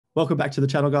Welcome back to the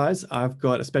channel, guys. I've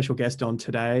got a special guest on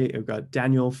today. We've got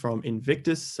Daniel from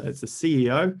Invictus. So it's the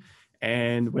CEO.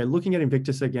 And we're looking at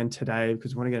Invictus again today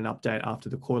because we want to get an update after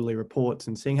the quarterly reports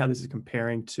and seeing how this is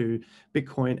comparing to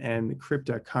Bitcoin and the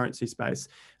cryptocurrency space.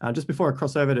 Just before I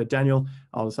cross over to Daniel,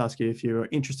 I'll just ask you if you're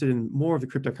interested in more of the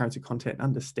cryptocurrency content,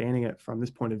 understanding it from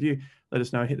this point of view. Let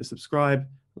us know, hit the subscribe,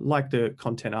 like the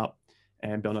content up,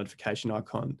 and bell notification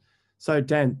icon. So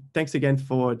Dan, thanks again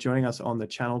for joining us on the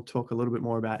channel. Talk a little bit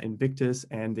more about Invictus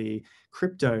and the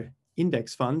crypto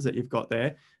index funds that you've got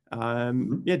there.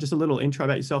 Yeah, just a little intro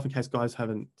about yourself in case guys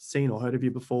haven't seen or heard of you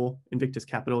before. Invictus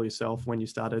Capital, yourself, when you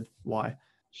started, why?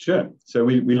 Sure. So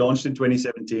we launched in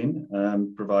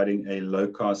 2017, providing a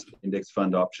low-cost index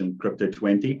fund option, Crypto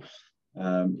 20.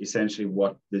 Essentially,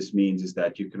 what this means is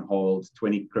that you can hold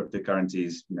 20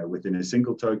 cryptocurrencies, within a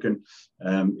single token.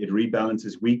 It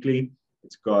rebalances weekly.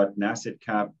 It's got an asset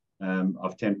cap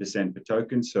of 10% per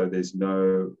token, so there's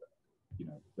no,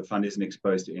 the fund isn't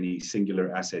exposed to any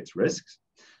singular assets risks.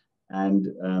 And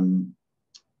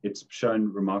it's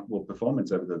shown remarkable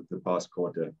performance over the past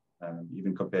quarter,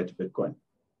 even compared to Bitcoin.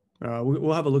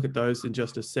 We'll have a look at those in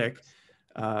just a sec.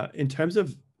 In terms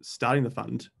of starting the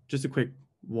fund, just a quick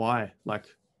why,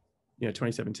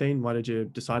 2017, why did you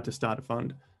decide to start a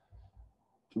fund?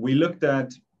 We looked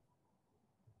at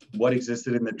what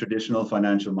existed in the traditional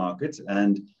financial markets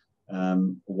and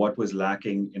what was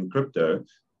lacking in crypto.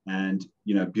 And,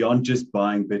 beyond just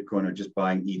buying Bitcoin or just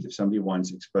buying ETH, if somebody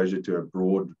wants exposure to a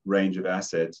broad range of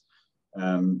assets,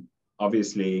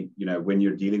 obviously, when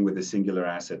you're dealing with a singular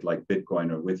asset like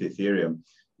Bitcoin or with Ethereum,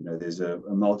 there's a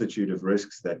multitude of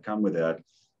risks that come with that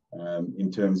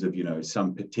in terms of,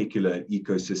 some particular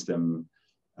ecosystem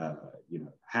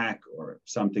hack or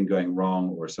something going wrong,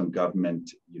 or some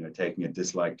government, taking a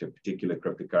dislike to a particular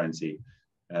cryptocurrency.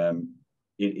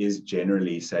 It is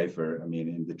generally safer,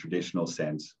 in the traditional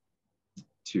sense,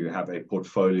 to have a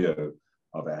portfolio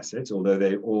of assets, although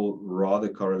they're all rather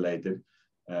correlated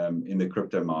in the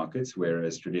crypto markets,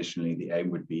 whereas traditionally the aim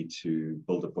would be to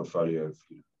build a portfolio of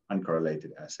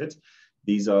uncorrelated assets.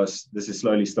 This is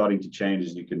slowly starting to change,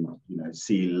 as you can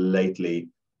see lately.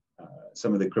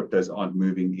 Some of the cryptos aren't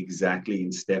moving exactly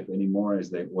in step anymore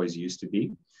as they always used to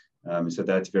be. So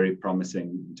that's very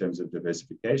promising in terms of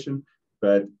diversification.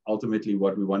 But ultimately,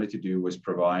 what we wanted to do was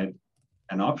provide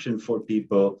an option for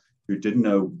people who didn't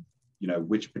know,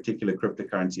 which particular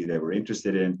cryptocurrency they were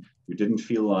interested in, who didn't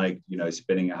feel like,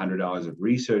 spending 100 hours of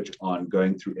research on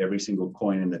going through every single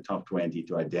coin in the top 20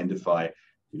 to identify,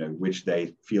 which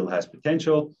they feel has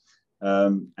potential,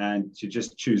 and to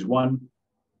just choose one.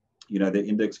 The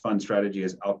index fund strategy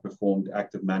has outperformed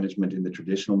active management in the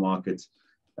traditional markets,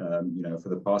 for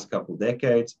the past couple of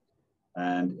decades,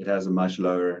 and it has a much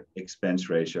lower expense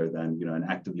ratio than, an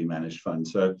actively managed fund.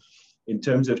 So in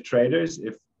terms of traders,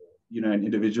 if, an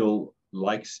individual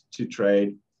likes to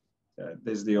trade,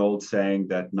 there's the old saying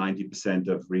that 90%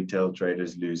 of retail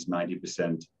traders lose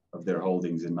 90% of their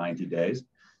holdings in 90 days.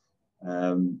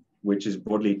 Which is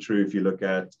broadly true if you look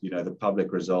at, the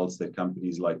public results that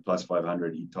companies like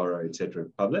Plus500, eToro, et cetera,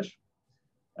 publish.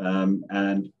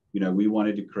 And, we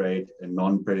wanted to create a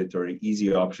non-predatory,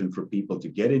 easy option for people to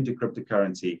get into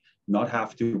cryptocurrency, not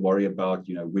have to worry about,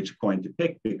 which coin to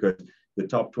pick, because the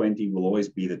top 20 will always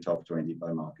be the top 20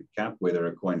 by market cap, whether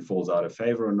a coin falls out of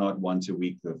favor or not. Once a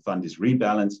week, the fund is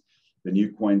rebalanced, the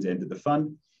new coins enter the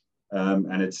fund,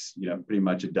 and it's, pretty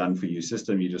much a done for you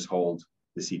system. You just hold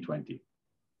the C20.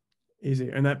 Easy.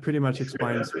 And that pretty much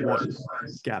explains what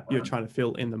gap you're trying to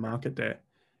fill in the market there.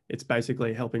 It's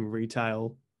basically helping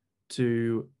retail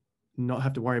to not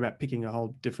have to worry about picking a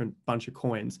whole different bunch of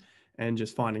coins and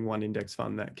just finding one index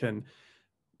fund that can,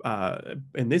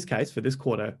 in this case, for this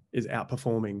quarter, is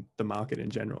outperforming the market in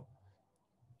general.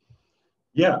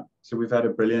 Yeah. So we've had a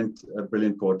brilliant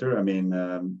quarter.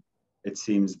 It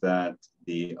seems that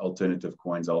the alternative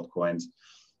coins, altcoins,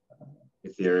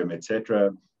 Ethereum, et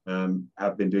cetera,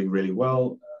 have been doing really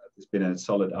well. There's been a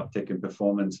solid uptick in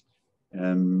performance.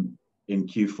 In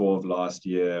Q4 of last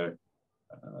year,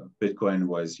 Bitcoin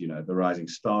was, the rising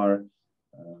star,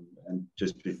 and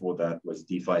just before that was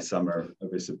DeFi summer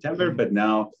over September. But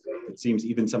now it seems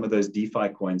even some of those DeFi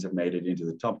coins have made it into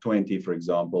the top 20, for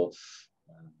example.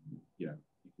 You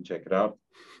can check it out.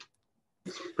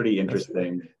 It's pretty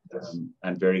interesting,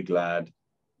 and very glad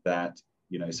that,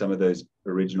 some of those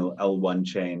original L1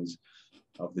 chains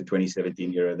of the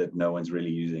 2017 era that no one's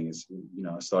really using is,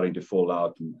 starting to fall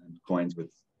out, and coins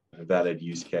with a valid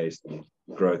use case and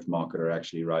growth market are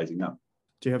actually rising up.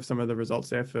 Do you have some of the results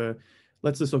there for,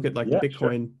 let's just look at the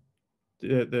Bitcoin,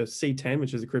 sure. The C10,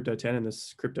 which is the crypto 10, and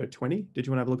this crypto 20. Did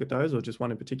you want to have a look at those, or just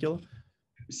one in particular?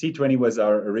 C20 was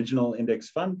our original index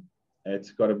fund.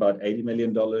 It's got about $80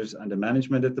 million under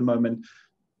management at the moment.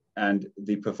 And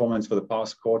the performance for the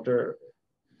past quarter,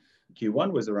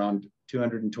 Q1, was around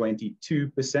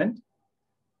 222%,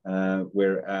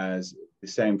 whereas the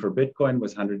same for Bitcoin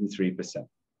was 103%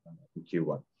 in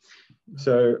Q1.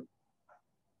 So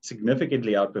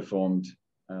significantly outperformed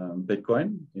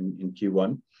Bitcoin in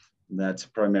Q1. And that's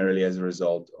primarily as a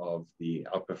result of the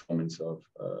outperformance of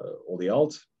all the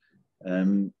alts.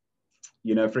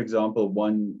 For example,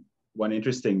 one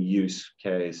interesting use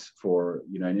case for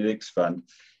an index fund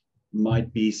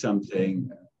might be something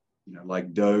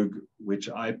like Doge, which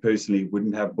I personally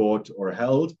wouldn't have bought or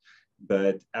held,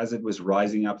 but as it was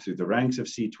rising up through the ranks of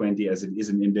C20, as it is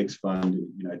an index fund,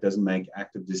 it doesn't make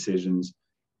active decisions.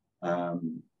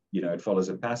 It follows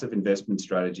a passive investment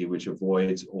strategy which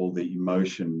avoids all the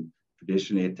emotion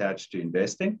traditionally attached to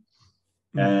investing.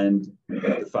 And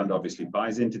the fund obviously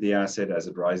buys into the asset as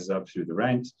it rises up through the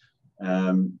ranks.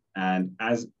 And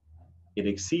as it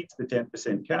exceeds the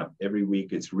 10% cap, every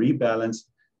week it's rebalanced,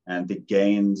 and the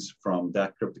gains from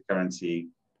that cryptocurrency,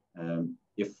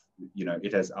 if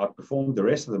it has outperformed the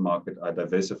rest of the market, are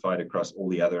diversified across all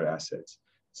the other assets.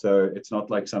 So it's not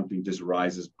like something just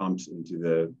rises, pumps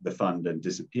into the fund and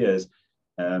disappears.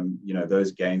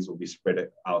 Those gains will be spread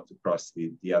out across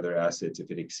the other assets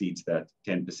if it exceeds that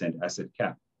 10% asset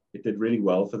cap. It did really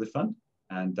well for the fund,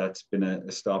 and that's been a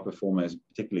star performer,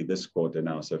 particularly this quarter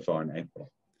now so far in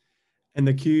April. And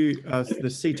the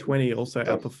C20 also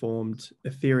outperformed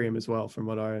Ethereum as well, from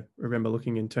what I remember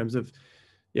looking in terms of,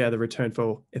 the return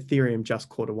for Ethereum just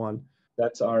Q1.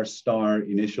 That's our star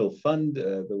initial fund,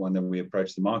 the one that we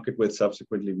approached the market with.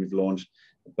 Subsequently, we've launched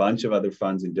a bunch of other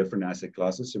funds in different asset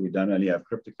classes. So we don't only have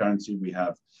cryptocurrency, we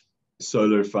have a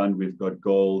solar fund, we've got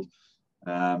gold,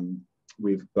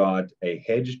 we've got a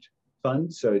hedged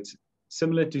fund. So it's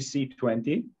similar to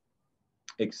C20,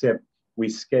 except we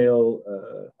scale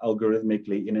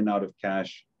algorithmically in and out of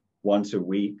cash once a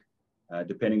week,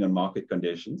 depending on market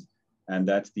conditions. And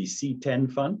that's the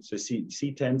C10 fund. So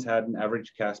C10's had an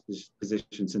average cash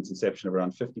position since inception of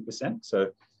around 50%.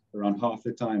 So around half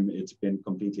the time it's been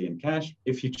completely in cash.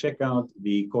 If you check out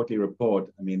the quarterly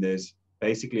report, there's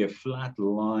basically a flat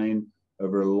line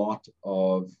over a lot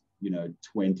of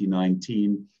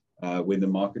 2019 when the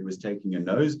market was taking a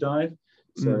nosedive.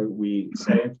 So we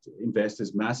saved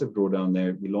investors massive drawdown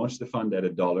there. We launched the fund at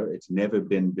 $1. It's never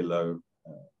been below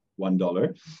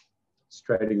 $1. It's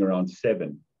trading around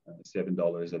 $7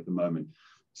 at the moment.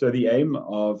 So the aim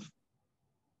of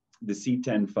the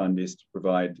C10 fund is to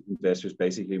provide investors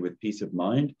basically with peace of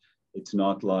mind. It's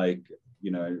not like,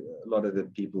 a lot of the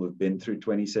people who've been through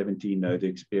 2017 know the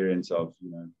experience of,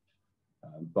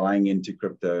 buying into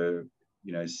crypto,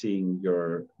 seeing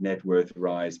your net worth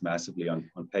rise massively on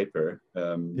paper,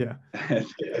 and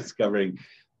discovering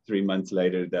 3 months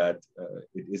later that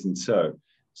it isn't so.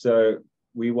 So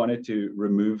we wanted to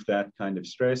remove that kind of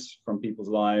stress from people's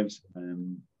lives,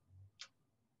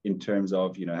 in terms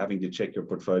of, having to check your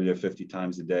portfolio 50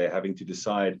 times a day, having to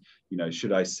decide,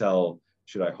 should I sell,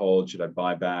 should I hold, should I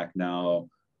buy back now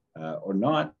or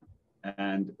not?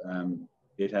 And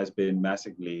it has been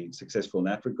massively successful in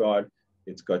that regard.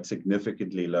 It's got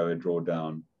significantly lower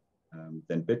drawdown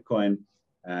than Bitcoin,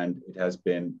 and it has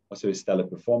been also a stellar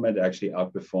performer. It actually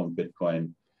outperformed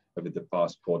Bitcoin over the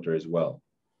past quarter as well.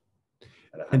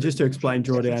 And just to explain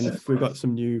drawdown, if we've got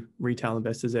some new retail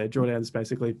investors there, drawdown is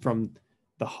basically from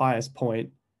the highest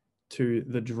point to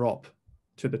the drop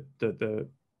to the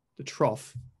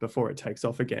trough before it takes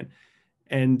off again.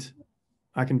 And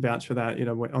I can vouch for that.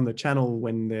 On the channel,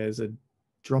 when there's a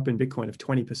drop in Bitcoin of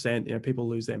 20%, people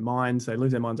lose their minds. They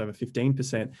lose their minds over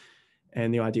 15%.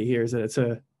 And the idea here is that it's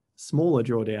a smaller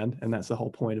drawdown, and that's the whole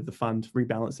point of the fund,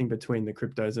 rebalancing between the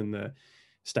cryptos and the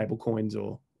stable coins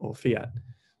or fiat.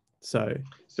 So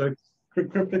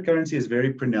cryptocurrency is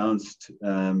very pronounced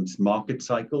market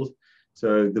cycles.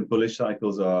 So the bullish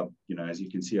cycles are, as you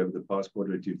can see over the past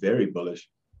quarter or two, very bullish,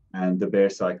 and the bear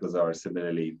cycles are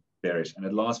similarly bearish, and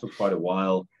it lasts for quite a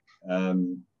while.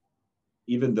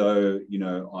 Even though,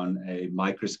 on a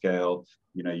micro scale,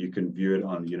 you can view it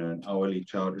on, an hourly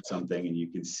chart or something, and you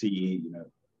can see,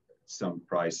 some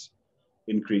price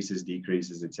increases,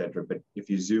 decreases, etc. But if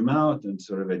you zoom out on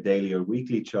sort of a daily or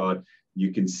weekly chart,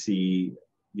 you can see,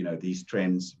 these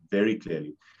trends very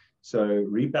clearly. So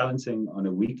rebalancing on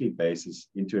a weekly basis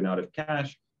into and out of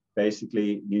cash,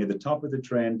 basically near the top of the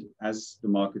trend, as the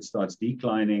market starts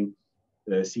declining,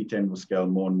 the C10 will scale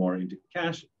more and more into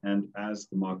cash. And as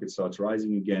the market starts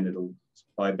rising again, it'll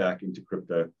buy back into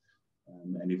crypto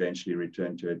and eventually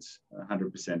return to its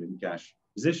 100% in cash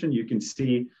position. You can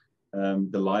see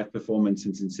the live performance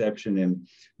since inception in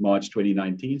March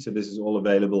 2019. So this is all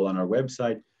available on our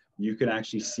website. You can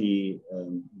actually see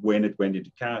when it went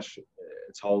into cash,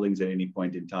 its holdings at any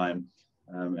point in time,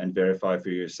 and verify for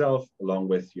yourself, along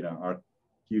with our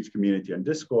huge community on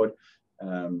Discord,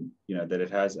 that it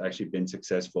has actually been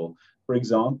successful. For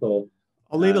example,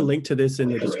 I'll leave a link to this in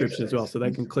the description as well, so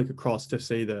they can click across to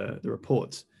see the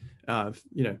reports.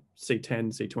 C10,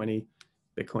 C20,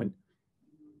 Bitcoin.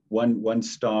 One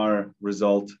star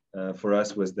result for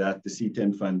us was that the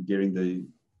C10 fund during the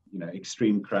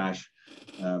extreme crash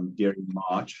during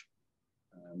March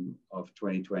of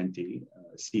 2020,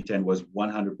 C10 was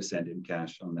 100% in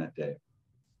cash on that day.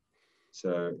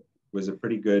 So it was a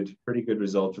pretty good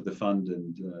result for the fund,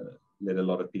 and let a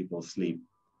lot of people sleep.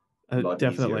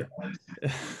 Definitely.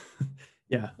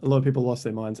 Yeah, a lot of people lost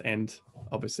their minds, and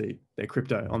obviously their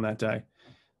crypto on that day.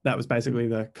 That was basically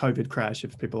the COVID crash,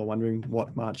 if people are wondering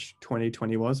what March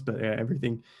 2020 was. But yeah,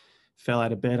 everything fell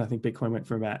out of bed. I think Bitcoin went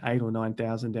from about 8,000 or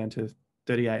 9,000 down to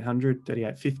 3,800,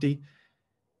 3,850.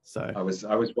 So I was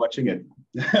watching it.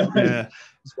 Yeah, I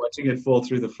was watching it fall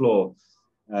through the floor.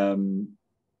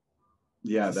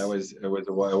 Yeah, it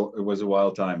was a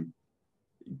wild time.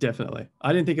 Definitely.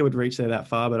 I didn't think it would reach there that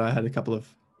far, but I had a couple of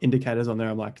indicators on there.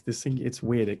 I'm like, this thing, it's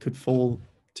weird. It could fall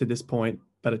to this point,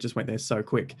 but it just went there so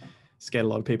quick. Scared a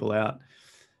lot of people out.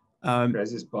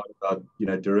 Craziest part about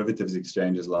derivatives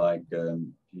exchanges like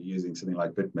using something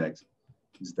like BitMEX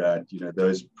is that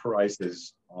those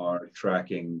prices are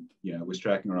tracking was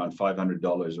tracking around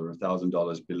 $500 or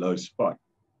 $1,000 below spot.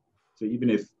 So even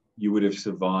if you would have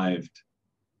survived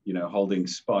holding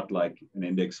spot like an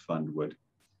index fund would,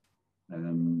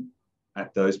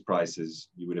 at those prices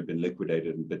you would have been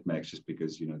liquidated in BitMEX, just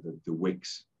because the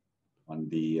wicks on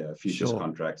the futures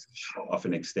contracts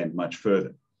often extend much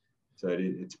further. So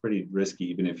it's pretty risky,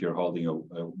 even if you're holding a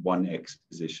 1x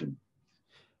position.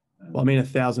 Well, I mean,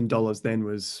 $1,000 then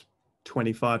was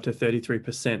 25 to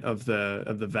 33% of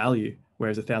the value,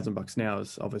 whereas $1,000 now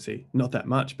is obviously not that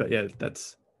much. But yeah,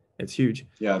 it's huge.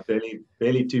 Yeah, barely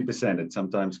 2%. It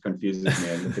sometimes confuses me.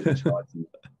 I look at the charts and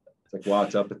it's like, wow,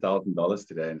 it's up $1,000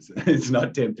 today, and it's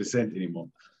not 10% anymore.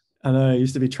 I know, I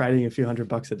used to be trading a few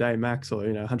 $100 a day max, or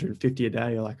 150 a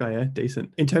day. You're like, oh yeah,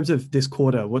 decent. In terms of this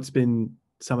quarter, what's been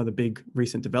some of the big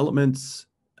recent developments,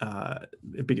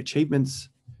 big achievements,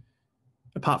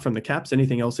 apart from the caps?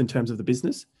 Anything else in terms of the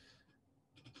business?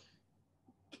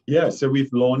 Yeah, so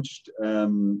we've launched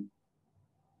our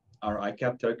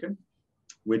ICAP token,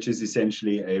 which is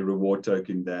essentially a reward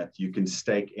token that you can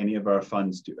stake any of our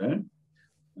funds to earn.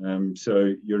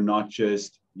 So you're not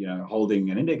just holding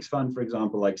an index fund, for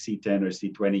example, like C10 or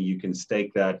C20. You can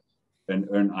stake that and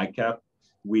earn ICAP.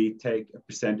 We take a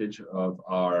percentage of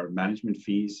our management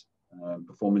fees,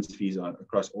 performance fees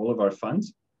across all of our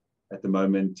funds. At the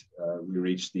moment, we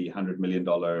reached the $100 million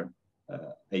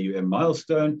AUM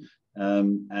milestone.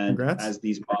 And Congrats. As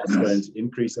these milestones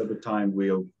increase over time,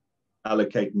 we'll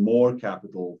allocate more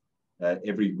capital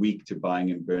every week to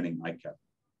buying and burning ICAP.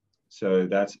 So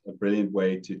that's a brilliant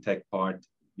way to take part,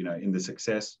 in the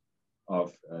success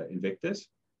of Invictus.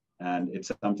 And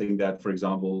it's something that, for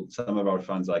example, some of our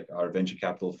funds, like our venture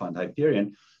capital fund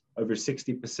Hyperion, over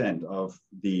 60% of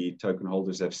the token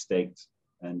holders have staked,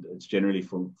 and it's generally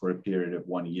for a period of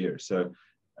 1 year. So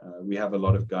we have a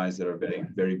lot of guys that are very,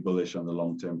 very bullish on the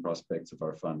long-term prospects of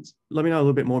our funds. Let me know a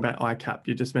little bit more about ICAP.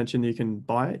 You just mentioned you can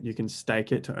buy it, you can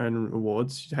stake it to earn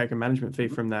rewards, you take a management fee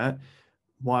from that.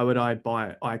 Why would I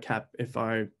buy ICAP if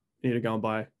I need to go and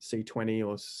buy C20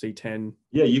 or C10?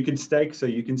 Yeah, you can stake. So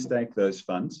you can stake those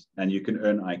funds and you can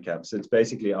earn ICAP. So it's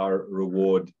basically our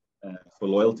reward for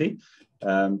loyalty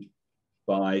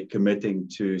by committing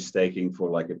to staking for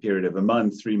like a period of a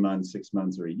month, 3 months, 6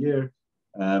 months, or a year,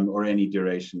 or any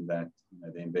duration that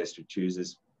the investor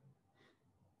chooses.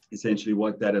 Essentially,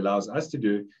 what that allows us to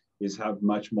do is have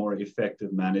much more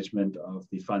effective management of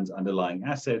the fund's underlying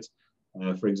assets.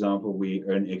 For example, we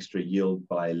earn extra yield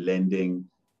by lending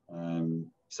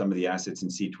some of the assets in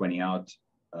C20 out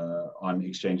on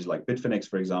exchanges like Bitfinex,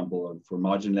 for example, for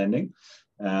margin lending.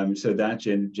 So that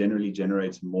generally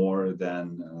generates more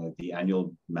than the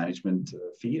annual management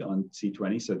fee on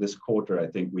C20. So this quarter, I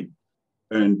think we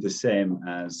earned the same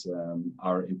as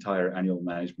our entire annual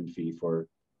management fee for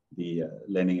the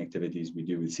lending activities we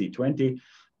do with C20.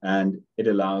 And it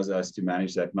allows us to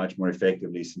manage that much more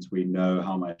effectively, since we know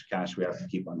how much cash we have to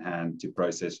keep on hand to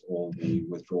process all the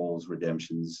withdrawals,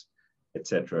 redemptions,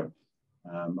 etc.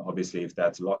 Obviously, if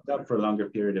that's locked up for a longer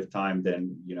period of time,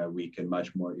 then we can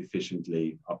much more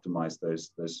efficiently optimize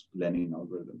those lending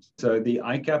algorithms. So the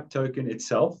ICAP token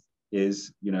itself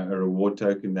is a reward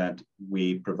token that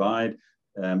we provide.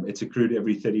 It's accrued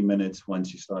every 30 minutes.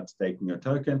 Once you start staking your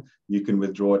token, you can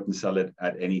withdraw it and sell it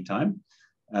at any time.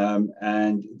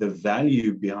 And the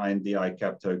value behind the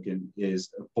ICAP token is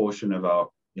a portion of our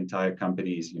entire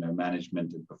company's,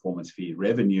 management and performance fee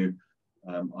revenue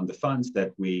on the funds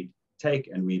that we take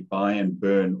and we buy and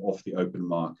burn off the open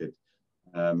market.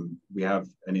 We have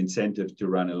an incentive to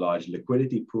run a large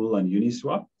liquidity pool on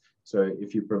Uniswap. So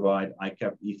if you provide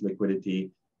ICAP ETH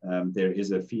liquidity, there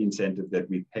is a fee incentive that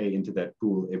we pay into that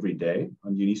pool every day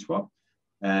on Uniswap.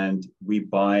 And we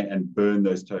buy and burn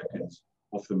those tokens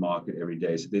off the market every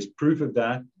day. So there's proof of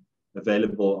that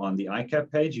available on the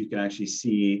ICAP page. You can actually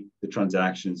see the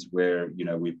transactions where,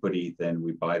 we put ETH in,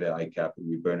 we buy the ICAP and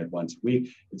we burn it once a week.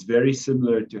 It's very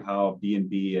similar to how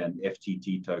BNB and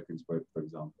FTT tokens work, for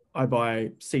example. I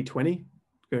buy C20,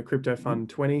 crypto fund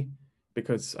 20,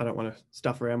 because I don't want to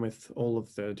stuff around with all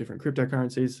of the different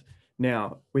cryptocurrencies.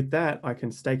 Now, with that, I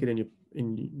can stake it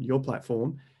in your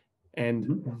platform.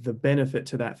 And the benefit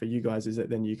to that for you guys is that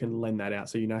then you can lend that out,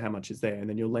 so you know how much is there, and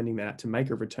then you're lending that out to make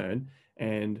a return.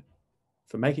 And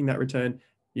for making that return,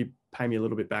 you pay me a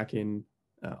little bit back in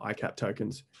ICAP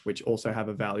tokens, which also have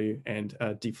a value and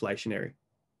deflationary.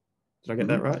 Did I get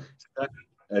that right?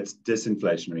 It's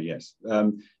disinflationary, yes.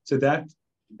 So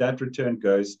that return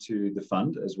goes to the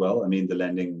fund as well. I mean, the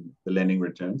lending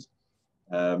returns,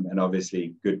 and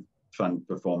obviously good fund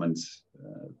performance,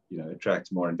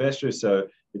 attracts more investors. So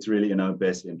it's really in our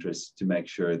best interest to make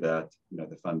sure that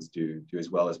the funds do as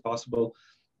well as possible.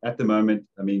 At the moment,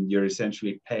 I mean, you're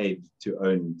essentially paid to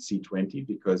own C20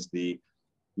 because the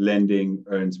lending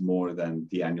earns more than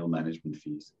the annual management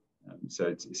fees. So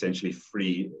it's essentially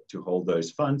free to hold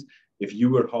those funds. If you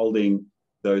were holding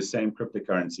those same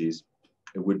cryptocurrencies,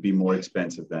 it would be more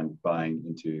expensive than buying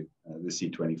into the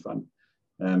C20 fund.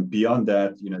 Beyond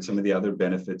that, some of the other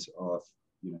benefits of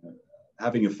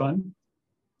having a fund,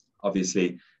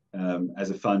 obviously, as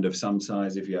a fund of some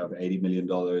size, if you have $80 million,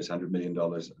 $100 million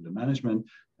under management,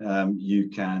 you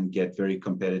can get very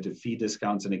competitive fee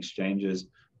discounts and exchanges,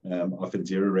 often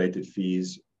zero-rated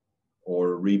fees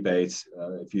or rebates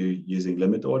if you're using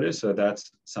limit orders. So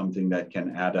that's something that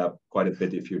can add up quite a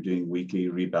bit if you're doing weekly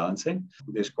rebalancing.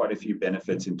 There's quite a few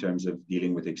benefits in terms of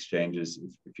dealing with exchanges.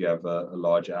 If you have a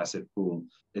large asset pool,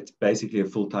 it's basically a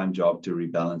full-time job to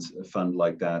rebalance a fund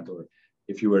like that. Or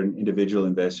if you were an individual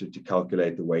investor, to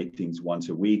calculate the weightings once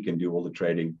a week and do all the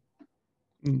trading,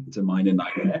 it's a minor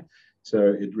nightmare. So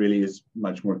it really is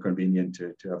much more convenient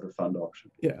to have a fund option.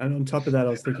 Yeah, and on top of that,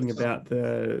 I was thinking about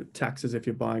the taxes if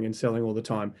you're buying and selling all the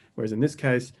time. Whereas in this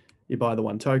case, you buy the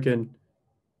one token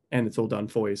and it's all done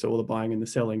for you. So all the buying and the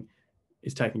selling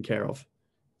is taken care of.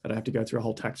 I don't have to go through a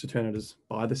whole tax return. I just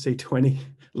buy the C20,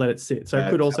 let it sit. So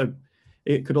it could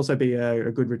also be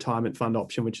a good retirement fund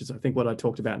option, which is, I think, what I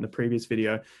talked about in the previous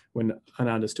video. When I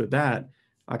understood that,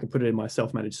 I could put it in my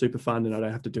self-managed super fund and I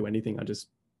don't have to do anything. I just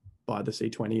buy the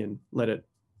C20 and let it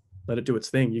do its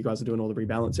thing. You guys are doing all the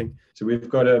rebalancing. So we've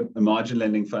got a margin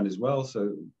lending fund as well.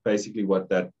 So basically what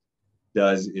that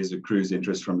does is accrues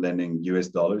interest from lending US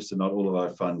dollars. So not all of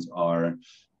our funds are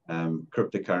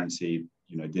cryptocurrency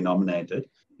denominated.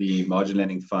 The margin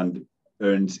lending fund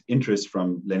earns interest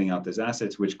from lending out those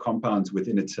assets, which compounds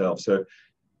within itself. So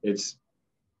it's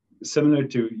similar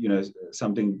to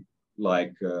something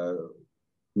like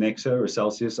Nexo or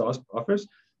Celsius offers,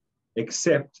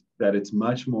 except that it's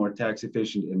much more tax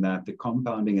efficient in that the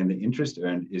compounding and the interest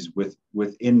earned is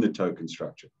within the token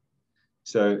structure.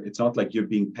 So it's not like you're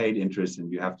being paid interest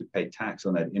and you have to pay tax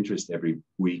on that interest every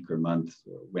week or month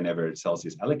or whenever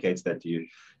Celsius allocates that to you.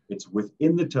 It's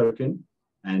within the token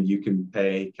and you can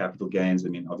pay capital gains. I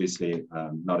mean, obviously,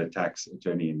 not a tax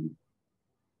attorney in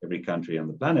every country on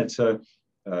the planet. So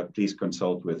please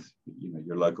consult with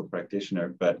your local practitioner.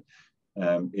 But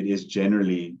it is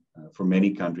generally, for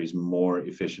many countries, more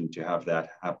efficient to have that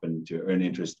happen, to earn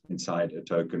interest inside a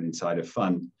token, inside a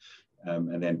fund,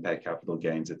 and then pay capital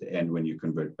gains at the end when you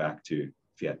convert back to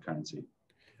fiat currency.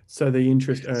 So the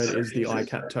interest earned is the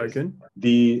ICAP token?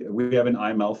 We have an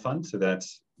IML fund, so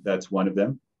that's one of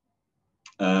them.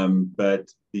 But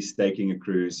the staking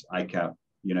accrues ICAP.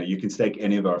 You can stake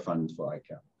any of our funds for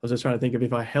ICAP. I was just trying to think of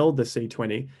if I held the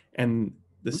C20 and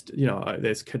this,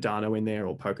 there's Cardano in there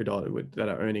or Polkadot that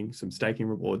are earning some staking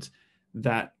rewards,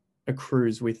 that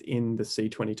accrues within the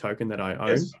C20 token that I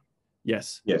own.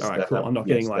 Yes. All right, cool. I'm not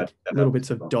getting little bits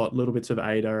of DOT, little bits of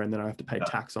ADA, and then I have to pay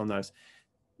tax on those.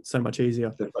 So much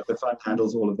easier. The fund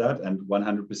handles all of that, and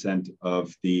 100%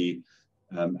 of the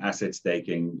asset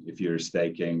staking, if you're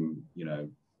staking,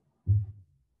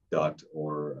 DOT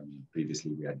or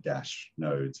previously we had Dash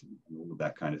nodes and all of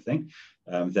that kind of thing,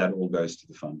 that all goes to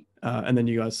the fund. And then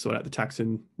you guys sort out the tax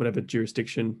in whatever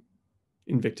jurisdiction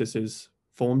Invictus is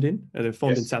formed in? Are they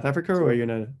formed in Yes. South Africa, or are you in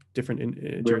a different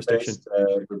jurisdiction?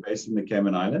 We're based in the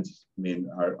Cayman Islands. I mean,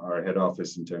 our head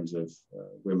office in terms of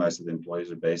where most of the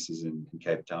employees are based is in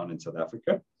Cape Town in South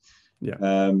Africa.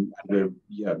 Yeah.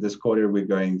 This quarter we're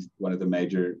going, one of the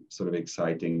major sort of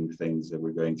exciting things that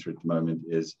we're going through at the moment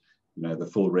is, the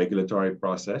full regulatory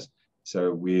process.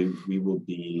 So we will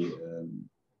be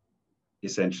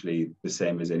essentially the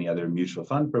same as any other mutual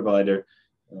fund provider,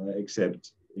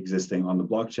 except existing on the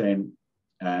blockchain.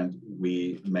 And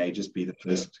we may just be the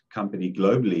first company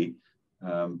globally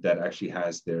that actually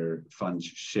has their fund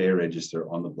share register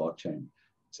on the blockchain.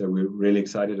 So we're really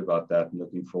excited about that and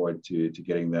looking forward to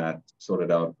getting that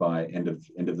sorted out by end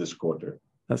of this quarter.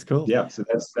 That's cool. Yeah, so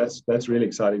that's really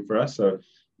exciting for us. So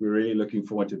we're really looking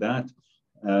forward to that,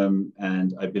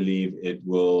 and I believe it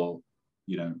will,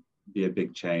 be a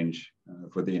big change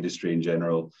for the industry in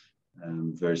general.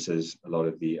 Versus a lot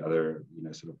of the other,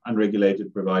 sort of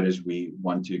unregulated providers. We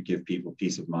want to give people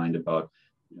peace of mind about,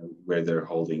 where they're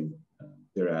holding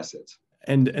their assets.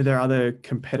 And are there other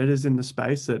competitors in the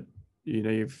space that,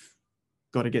 you've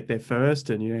got to get there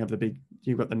first, and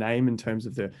you've got the name in terms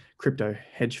of the crypto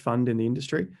hedge fund in the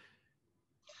industry?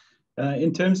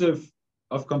 In terms of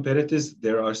competitors,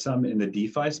 there are some in the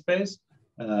DeFi space.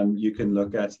 You can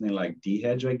look at something like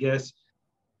Hedge, I guess.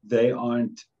 They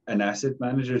aren't an asset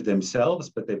manager themselves,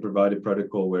 but they provide a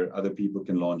protocol where other people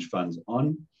can launch funds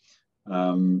on.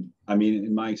 I mean,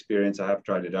 in my experience, I have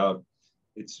tried it out.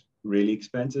 It's really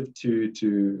expensive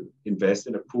to invest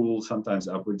in a pool, sometimes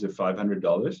upwards of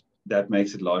 $500. That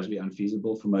makes it largely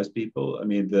unfeasible for most people. I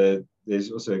mean,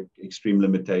 there's also extreme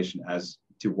limitation as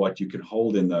to what you can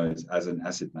hold in those as an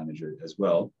asset manager as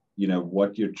well.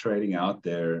 What you're trading out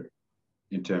there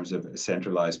in terms of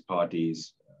centralized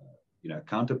parties,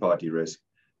 counterparty risk,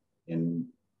 in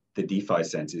the DeFi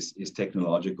sense is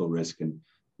technological risk. And,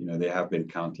 there have been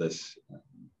countless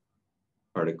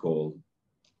protocol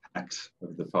hacks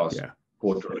over the past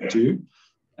quarter or two,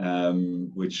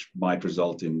 which might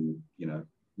result in,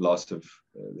 loss of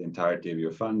the entirety of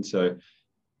your fund. So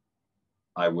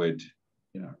I would,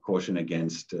 caution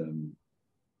against,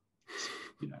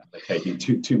 taking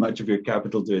too much of your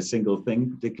capital to a single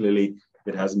thing, particularly if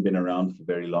it hasn't been around for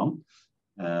very long.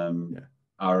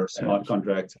 Our smart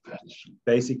contracts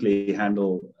basically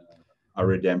handle our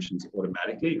redemptions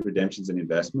automatically, redemptions and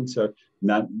investments. So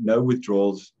no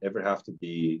withdrawals ever have to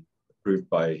be approved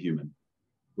by a human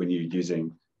when you're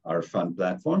using our fund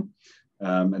platform.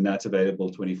 And that's available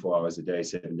 24 hours a day,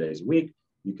 7 days a week.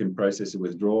 You can process a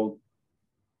withdrawal.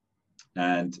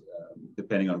 And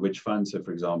depending on which fund, so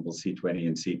for example, C20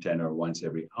 and C10 are once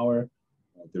every hour,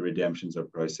 the redemptions are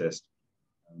processed,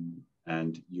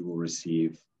 and you will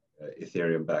receive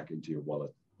Ethereum back into your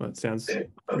wallet. Well, it sounds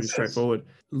pretty straightforward.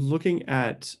 Looking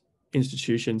at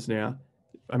institutions now,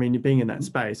 I mean, you're being in that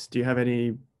space, do you have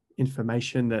any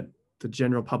information that the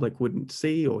general public wouldn't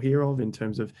see or hear of in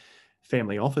terms of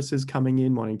family offices coming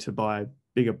in, wanting to buy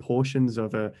bigger portions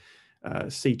of a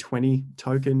C20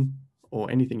 token or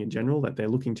anything in general that they're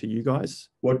looking to you guys?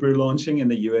 What we're launching in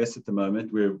the US at the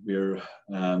moment, we're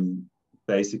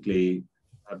basically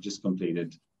have just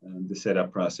completed the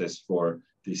setup process for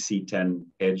the C10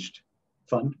 hedged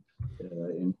fund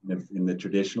in the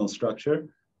traditional structure.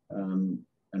 And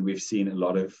we've seen a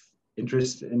lot of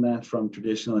interest in that from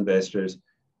traditional investors.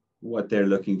 What they're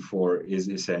looking for is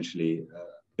essentially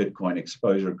Bitcoin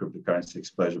exposure, cryptocurrency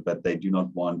exposure, but they do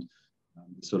not want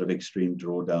the sort of extreme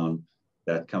drawdown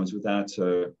that comes with that.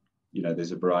 So,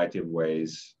 there's a variety of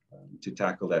ways to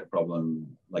tackle that problem,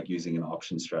 like using an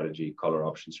option strategy, collar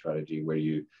option strategy, where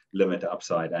you limit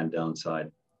upside and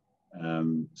downside,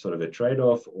 sort of a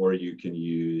trade-off, or you can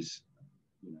use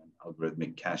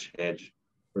algorithmic cash hedge,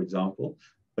 for example.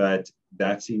 But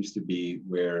that seems to be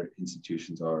where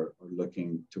institutions are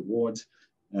looking towards.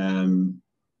 And,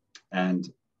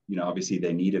 obviously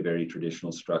they need a very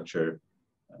traditional structure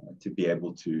to be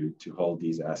able to hold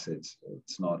these assets.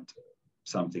 It's not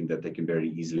something that they can very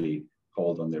easily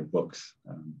hold on their books.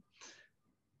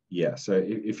 So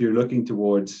if you're looking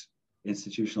towards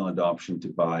institutional adoption to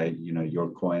buy,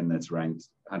 your coin that's ranked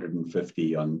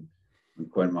 150 on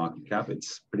CoinMarketCap,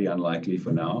 it's pretty unlikely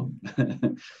for now.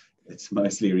 It's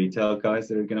mostly retail guys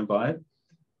that are going to buy it.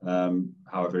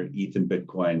 However, ETH and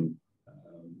Bitcoin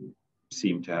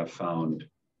seem to have found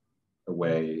a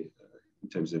way, in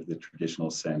terms of the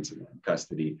traditional sense and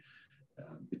custody,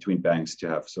 between banks to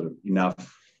have sort of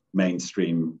enough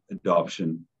mainstream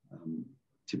adoption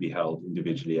to be held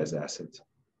individually as assets.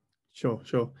 Sure.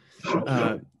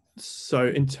 So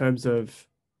in terms of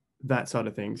that side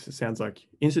of things, it sounds like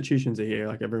institutions are here,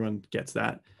 like everyone gets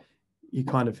that. You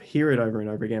kind of hear it over and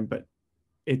over again, but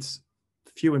it's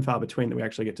few and far between that we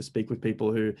actually get to speak with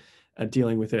people who are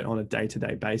dealing with it on a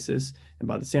day-to-day basis. And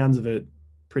by the sounds of it,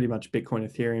 pretty much Bitcoin,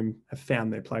 Ethereum have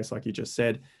found their place, like you just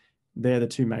said. They're the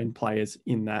two main players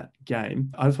in that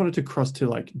game. I just wanted to cross to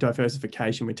like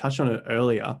diversification. We touched on it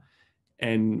earlier,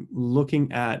 and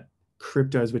looking at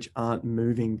cryptos which aren't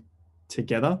moving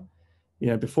together.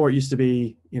 Before it used to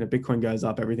be, Bitcoin goes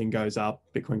up, everything goes up.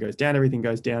 Bitcoin goes down, everything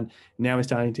goes down. Now we're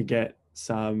starting to get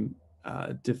some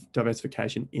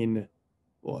diversification in,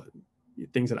 or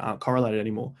things that aren't correlated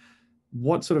anymore.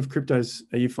 What sort of cryptos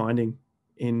are you finding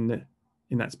in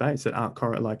that space that aren't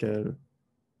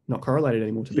not correlated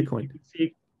anymore to Bitcoin?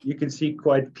 You can see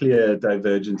quite clear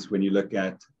divergence when you look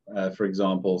at, for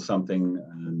example,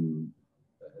 something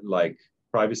like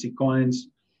privacy coins,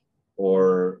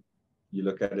 or you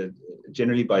look at it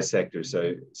generally by sector.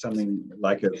 So something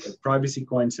like a privacy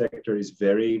coin sector is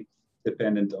very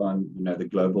dependent on the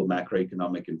global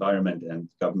macroeconomic environment and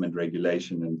government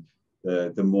regulation.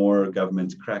 And the more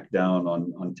governments crack down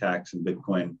on tax and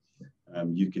Bitcoin,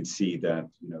 you can see that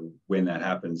when that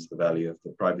happens, the value of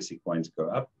the privacy coins go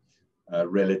up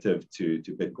relative to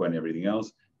Bitcoin and everything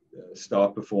else. Star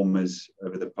performers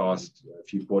over the past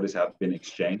few quarters have been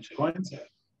exchange coins,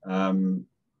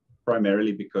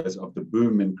 primarily because of the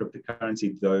boom in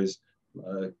cryptocurrency. Those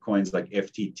coins like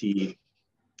FTT,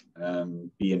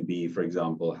 BNB, for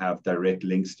example, have direct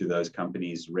links to those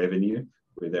companies' revenue,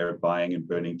 where they're buying and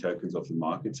burning tokens off the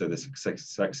market. So the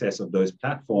success of those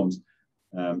platforms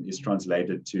is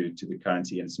translated to the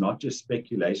currency, and it's not just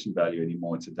speculation value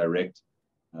anymore. It's a direct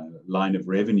line of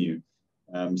revenue.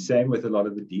 Same with a lot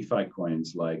of the DeFi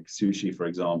coins, like Sushi, for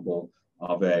example.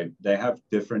 They have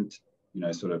different,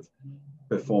 sort of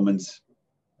performance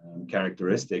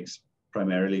characteristics,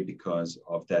 primarily because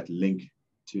of that link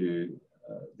to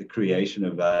the creation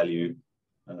of value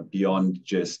beyond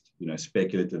just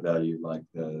speculative value, like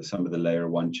some of the layer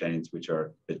one chains, which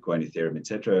are Bitcoin, Ethereum,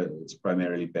 etc. It's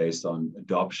primarily based on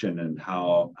adoption and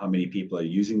how many people are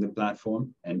using the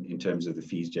platform, and in terms of the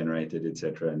fees generated,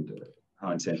 etc., and how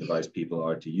incentivized people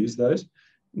are to use those.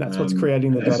 That's what's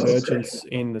creating the divergence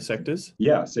in the sectors.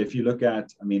 Yeah. So if you look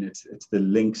at, it's the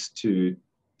links to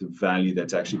the value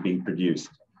that's actually being produced.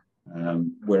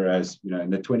 Whereas, in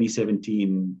the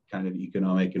 2017 kind of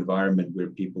economic environment where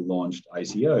people launched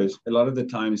ICOs, a lot of the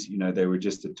times, they were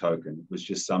just a token. It was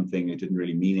just something. It didn't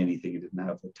really mean anything. It didn't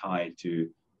have a tie to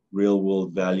real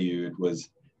world value. It was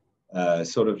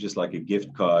sort of just like a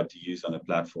gift card to use on a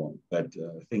platform. But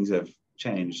things have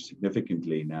changed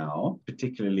significantly now,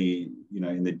 particularly,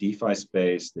 in the DeFi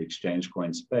space, the exchange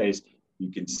coin space.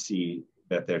 You can see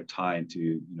that they're tied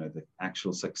to the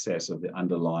actual success of the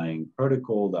underlying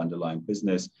protocol, the underlying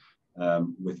business,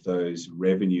 with those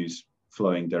revenues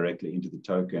flowing directly into the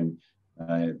token,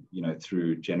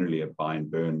 through generally a buy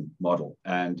and burn model.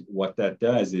 And what that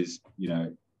does is,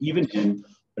 even in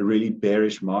a really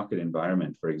bearish market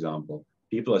environment, for example,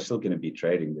 people are still going to be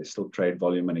trading. There's still trade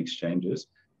volume on exchanges.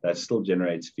 That still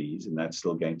generates fees, and that's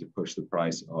still going to push the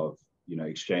price of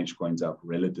exchange coins up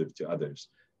relative to others.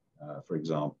 For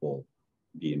example,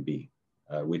 BNB,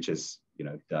 which has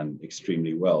done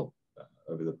extremely well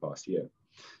over the past year.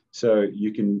 So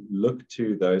you can look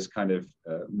to those kind of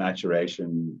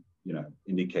maturation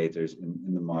indicators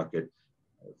in the market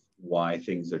of why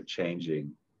things are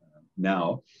changing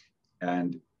now,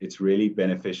 and it's really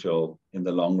beneficial in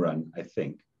the long run, I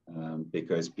think,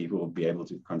 because people will be able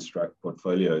to construct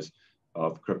portfolios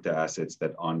of crypto assets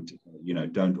that aren't,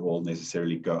 don't all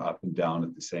necessarily go up and down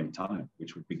at the same time,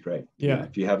 which would be great. Yeah.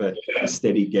 If you have a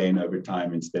steady gain over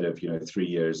time, instead of 3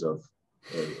 years of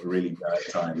a really bad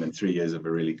time and 3 years of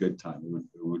a really good time,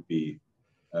 it would be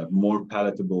more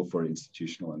palatable for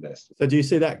institutional investors. So do you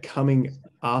see that coming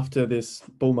after this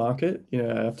bull market?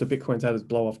 After Bitcoin's had its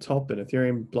blow off top and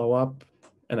Ethereum blow up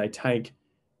and they take,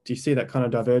 do you see that kind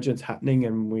of divergence happening,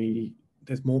 and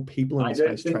there's more people in the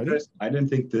space trading? I don't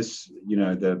think this,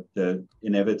 the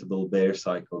inevitable bear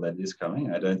cycle that is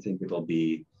coming, I don't think it'll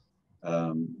be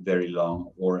very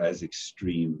long or as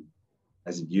extreme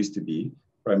as it used to be,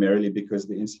 primarily because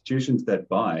the institutions that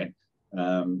buy,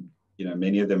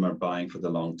 many of them are buying for the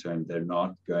long term. They're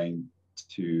not going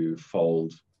to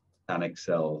fold, panic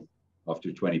sell after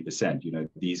 20%.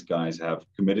 These guys have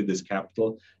committed this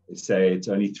capital. They say it's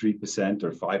only 3%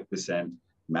 or 5%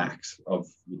 max of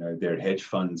their hedge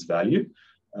fund's value.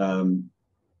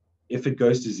 If it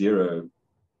goes to zero,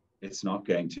 it's not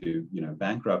going to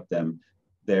bankrupt them.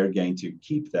 They're going to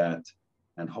keep that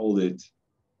and hold it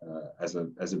as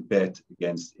a bet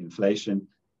against inflation,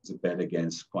 as a bet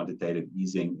against quantitative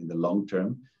easing in the long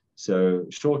term. So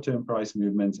short-term price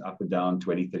movements up and down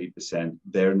 20, 30%,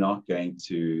 they're not going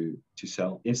to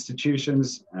sell.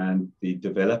 Institutions and the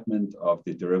development of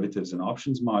the derivatives and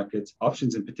options markets,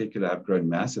 options in particular, have grown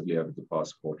massively over the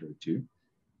past quarter or two.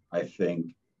 I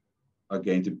think are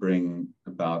going to bring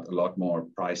about a lot more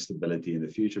price stability in the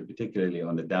future, particularly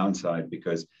on the downside,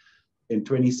 because in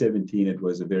 2017, it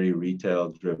was a very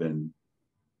retail-driven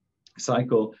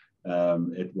cycle.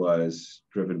 It was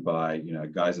driven by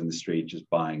guys on the street just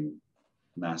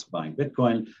mass buying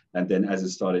Bitcoin, and then as it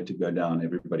started to go down,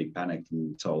 everybody panicked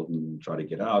and sold and tried to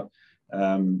get out.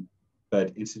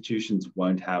 But institutions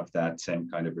won't have that same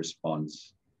kind of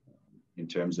response in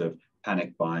terms of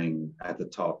panic buying at the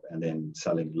top and then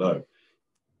selling low.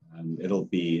 It'll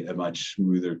be a much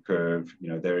smoother curve.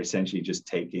 They're essentially just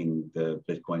taking the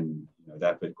Bitcoin,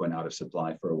 that Bitcoin out of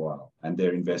supply for a while, and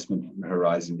their investment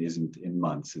horizon isn't in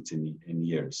months; it's in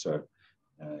years. So,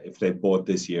 if they bought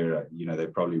this year, they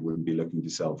probably wouldn't be looking to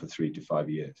sell for 3 to 5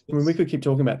 years. I mean, we could keep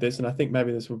talking about this, and I think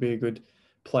maybe this would be a good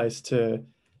place to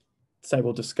say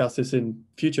we'll discuss this in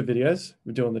future videos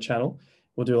we do on the channel.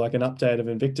 We'll do like an update of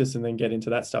Invictus and then get into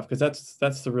that stuff, because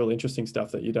that's the real interesting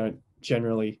stuff that you don't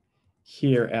generally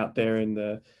hear out there in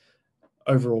the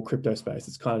overall crypto space.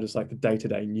 It's kind of just like the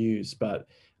day-to-day news, but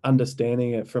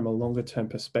understanding it from a longer term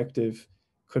perspective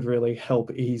could really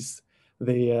help ease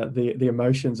the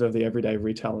emotions of the everyday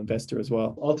retail investor as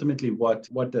well. Ultimately, what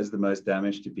does the most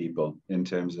damage to people in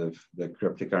terms of the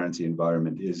cryptocurrency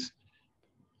environment is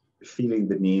feeling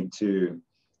the need to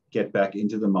get back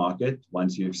into the market.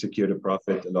 Once you've secured a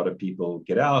profit, a lot of people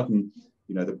get out, and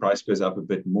the price goes up a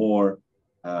bit more.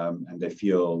 And they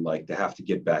feel like they have to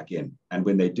get back in. And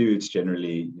when they do, it's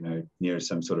generally, near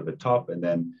some sort of a top. And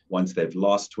then once they've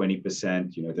lost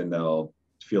 20%, then they'll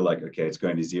feel like, okay, it's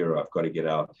going to zero, I've got to get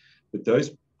out. But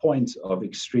those points of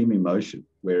extreme emotion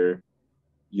where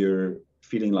you're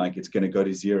feeling like it's going to go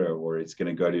to zero or it's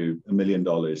going to go to $1 million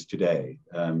today,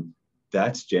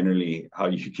 that's generally how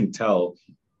you can tell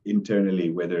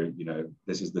internally whether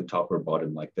this is the top or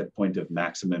bottom. Like that point of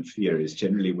maximum fear is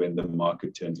generally when the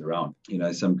market turns around.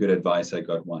 Some good advice I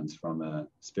got once from a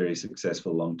very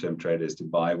successful long-term trader is to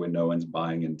buy when no one's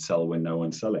buying and sell when no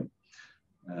one's selling.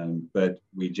 But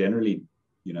we generally,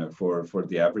 for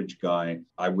the average guy,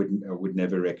 I would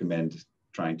never recommend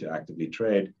trying to actively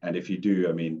trade. And if you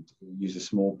do, use a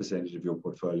small percentage of your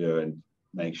portfolio and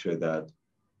make sure that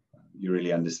you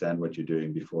really understand what you're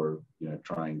doing before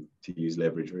trying to use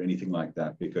leverage or anything like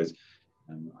that, because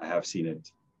I have seen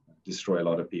it destroy a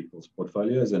lot of people's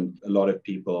portfolios, and a lot of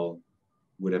people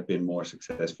would have been more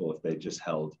successful if they just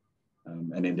held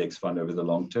an index fund over the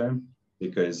long term.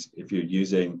 Because if you're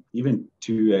using even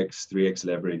 2x, 3x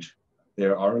leverage,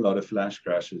 there are a lot of flash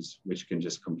crashes which can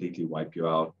just completely wipe you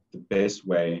out. The best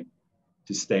way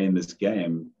to stay in this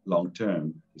game long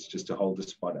term is just to hold the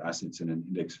spot assets in an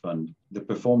index fund. The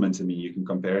performance, you can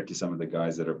compare it to some of the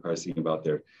guys that are posting about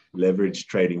their leverage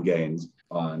trading gains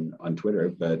on Twitter.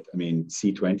 But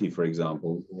C20, for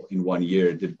example, in 1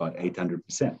 year did about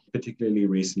 800%. Particularly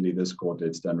recently, this quarter,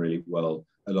 it's done really well.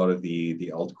 A lot of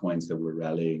the altcoins that were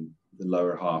rallying, the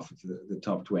lower half of the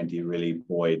top 20 really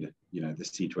buoyed, the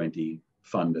C20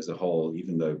 fund as a whole,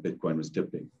 even though Bitcoin was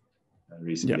dipping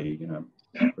recently. Yeah.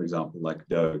 For example, like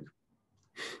Doge,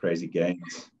 crazy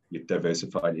gains. You've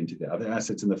diversified into the other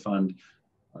assets in the fund.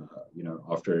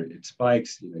 After it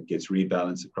spikes, it gets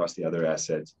rebalanced across the other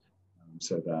assets,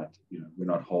 so that we're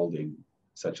not holding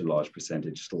such a large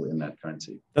percentage still in that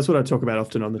currency. That's what I talk about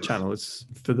often on the channel. It's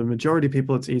for the majority of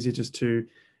people, it's easy just to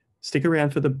stick around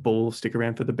for the bull, stick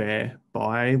around for the bear,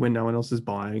 buy when no one else is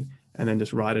buying, and then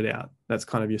just ride it out. That's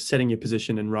kind of you're setting your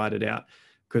position and ride it out.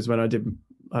 Because when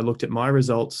I looked at my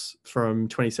results from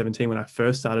 2017 when I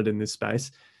first started in this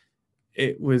space,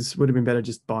 would have been better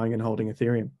just buying and holding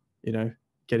Ethereum,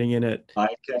 getting in at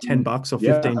 $10 or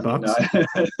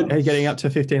 $15. Getting up to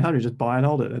 1,500, just buy and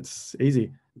hold it. That's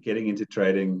easy. Getting into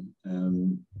trading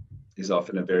is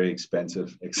often a very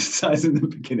expensive exercise in the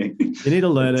beginning. You need to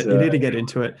learn it. You need to get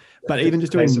into it. But even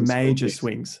just doing major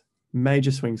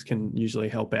swings can usually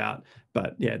help out.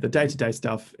 But yeah, the day-to-day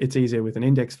stuff, it's easier with an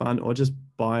index fund or just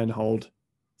buy and hold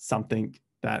something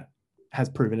that has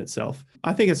proven itself.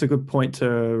 I think it's a good point to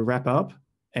wrap up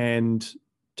and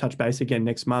touch base again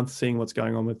next month, seeing what's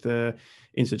going on with the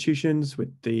institutions, with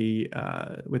the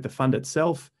fund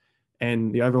itself,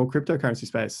 and the overall cryptocurrency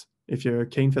space. If you're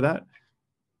keen for that.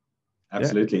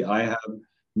 Absolutely. Yeah. I am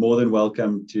more than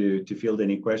welcome to field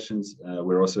any questions.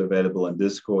 We're also available on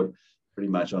Discord, pretty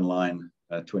much online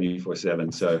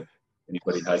 24/7. So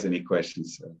anybody has any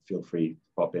questions, feel free to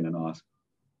pop in and ask.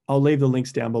 I'll leave the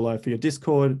links down below for your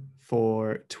Discord,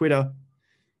 for Twitter,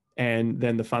 and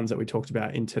then the funds that we talked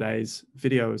about in today's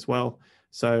video as well.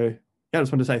 So yeah, I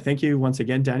just want to say thank you once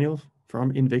again, Daniel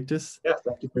from Invictus. Yeah,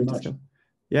 thank you very much.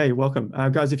 Yeah, you're welcome.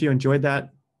 Guys, if you enjoyed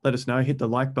that, let us know. Hit the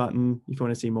like button if you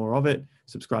want to see more of it.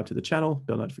 Subscribe to the channel,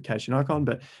 bell notification icon.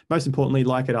 But most importantly,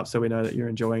 like it up so we know that you're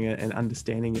enjoying it and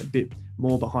understanding a bit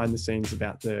more behind the scenes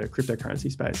about the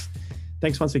cryptocurrency space.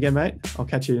 Thanks once again, mate. I'll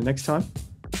catch you next time.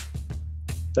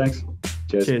 Thanks.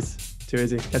 Cheers. Cheers. Too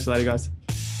easy. Catch you later, guys.